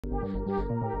These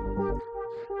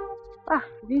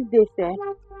days,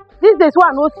 these days when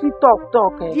I no see talk,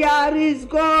 There is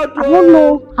God. I don't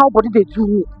know how body they do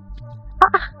me.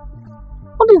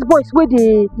 All these boys where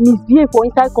they misbehave for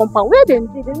inside compound, where they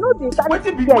know they can't. What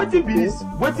be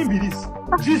this?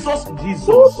 Jesus.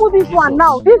 Who put this one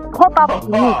now? This hot up to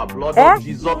me. Blood of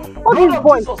Jesus. All these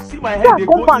boys. Jesus. See my head, they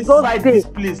go inside this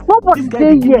place. Nobody This guy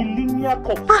dey dey here. give me linear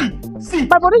cup. See.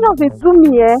 My body just dey do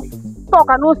me, talk,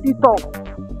 I no see talk.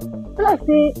 Like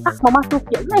say, ask Mama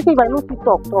Sophia. Like say if I no see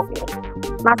talk,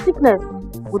 now sickness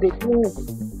go dey do me.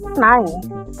 Nah,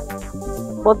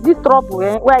 but this trouble,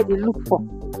 where I dey look for.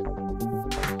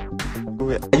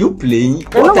 Are you playing?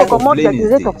 They What no type go of comot playing is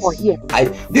generator this? for here.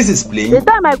 This is playing. The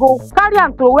time I go carry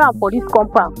and throw away am for this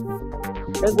compound,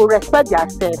 they go respect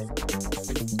themselves.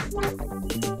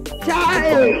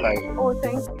 Child. Oh,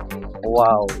 thank you.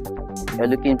 Wow, you're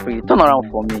looking pretty. Turn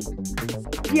around for me.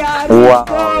 There is Wow,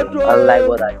 God. I like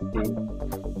what I see.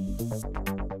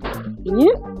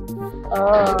 You? I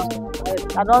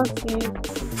don't see.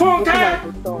 Funke!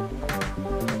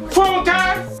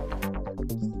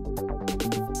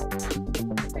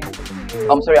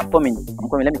 I'm sorry, I'm coming.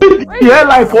 Let me. Yeah,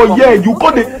 like for yeah, you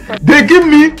got they give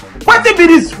me. Wetin be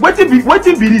this? Wetin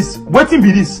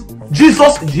be this?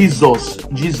 Jesus.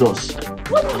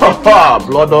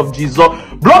 Blood of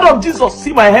Jesus.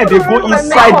 See my head, they go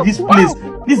inside this place.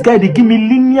 This guy, they give me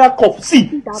linear cup.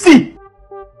 See.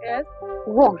 Yes.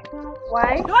 Run.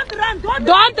 Why? Don't run.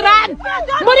 Murife,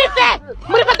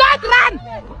 don't run.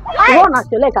 Run as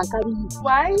your leg can carry you.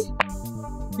 Why?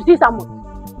 You see someone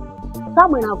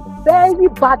a very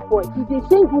bad boy. He dey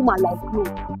change woman like clothes.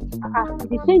 He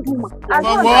dey change woman.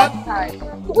 For what?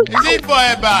 Is it for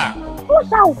Eba?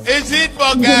 Push out. Is it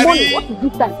for In the morning, what Gary? is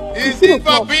this time? Is it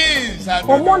for beans?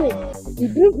 For morning, he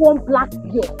drink one black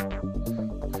beer.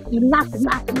 He knack.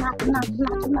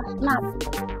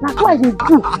 That's why they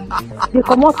do. They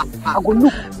come out, I go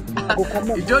look. I go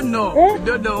come out. You don't know. You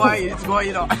don't know why it's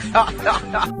going on.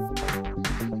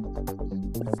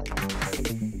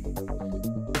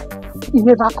 He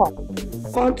never come.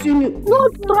 Continue. No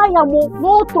try him,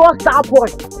 no trust that boy.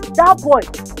 That boy,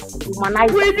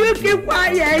 humanize. Will you keep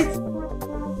quiet?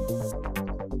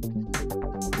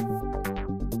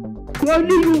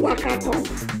 Only you waka come.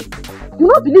 You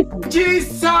don't believe me?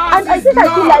 Jesus! And I think I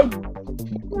feel like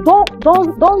don't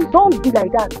be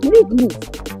like that. Believe me.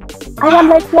 I am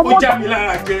like your mother.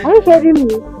 Are you hearing me?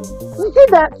 You see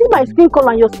my skin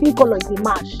color and your skin color is a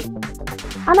match.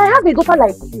 And I have a daughter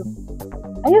like you.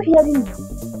 Are you hearing me?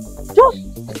 Just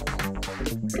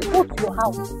go to your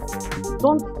house.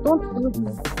 Don't leave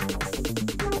me.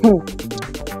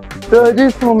 So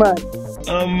this woman,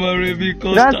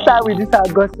 Don't start with this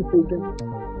gossip again.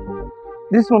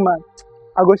 This woman,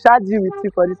 I go charge you with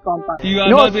you for this compound. You are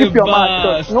no, not keep a your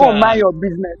mouth shut. No, mind your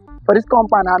business. For this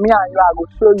compound, I mean, I go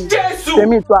show you. Say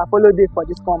me to I follow day for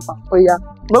this compound. Oh yeah,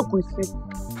 look we see.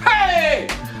 Hey!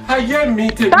 I hear me.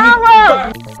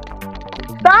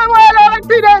 Samuel, let's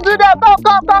see them do that. Come.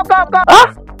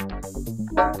 Ah!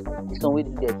 This one we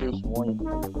do their day, she want you.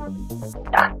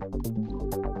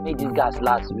 Make these guys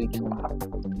last week too.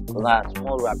 Cause now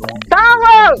tomorrow I don't.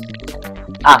 Samuel!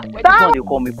 Where this one they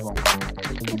call me from?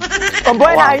 Oh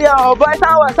boy, now here. Oh boy,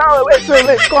 Samuel, wait.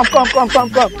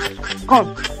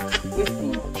 Come.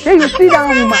 Hey, you see that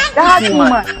woman? That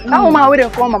woman where they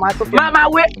call Mama Sophia. Mama,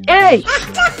 wait, hey!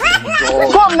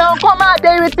 Come now, come out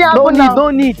there with me.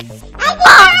 Don't need.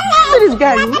 See this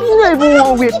guy, you don't even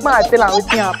want to wait. Man, tell him what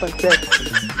happened.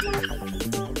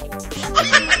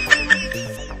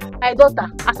 My daughter,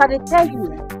 as I tell you,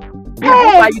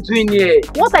 What are you doing here?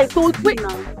 what I told you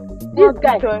now. This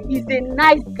guy is a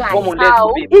nice guy. Come on, let's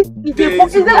go, babe. He's a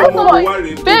good boy.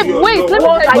 Babe, wait, let me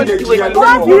tell you.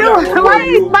 What do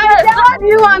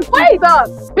you want? Wait up.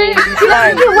 Babe,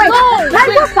 wait. My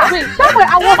daughter. Somewhere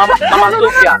I was. Mama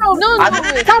Sophia.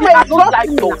 Somewhere I was like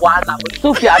your one.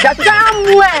 Sophia,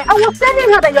 somewhere. I was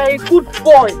telling her that you're a good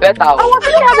boy. better. I was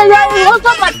telling her that you're a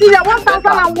husband material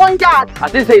 1,001 yards. I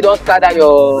think say you don't scatter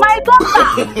your. My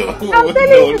daughter. I'm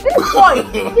telling you, this boy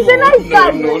is a nice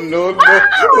guy. No.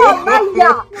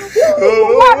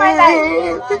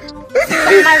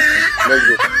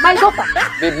 My daughter.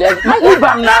 Babe, leave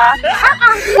am now.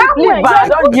 Leave am. I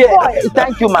don't hear.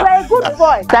 Thank you, ma. You're a good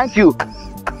boy. Thank you.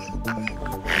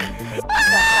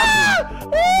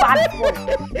 Bad boy.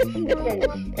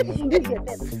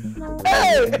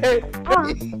 Hey.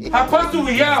 Apostle,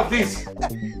 we hear of this.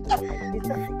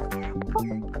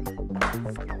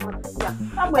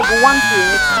 Somewhere go want to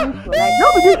like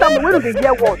nobody this time we don't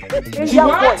hear what. They hear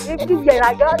what. They hear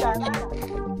like that.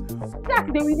 Yes,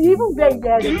 they will even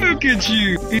very hear. Look at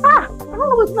you. I don't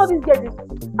know what's not this guy.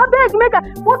 I beg, make a.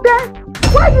 But then,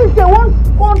 why you say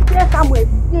one tell Samuel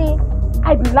say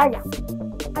I be liar?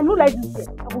 I know like this.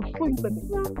 I will show you, baby.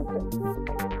 No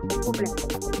problem.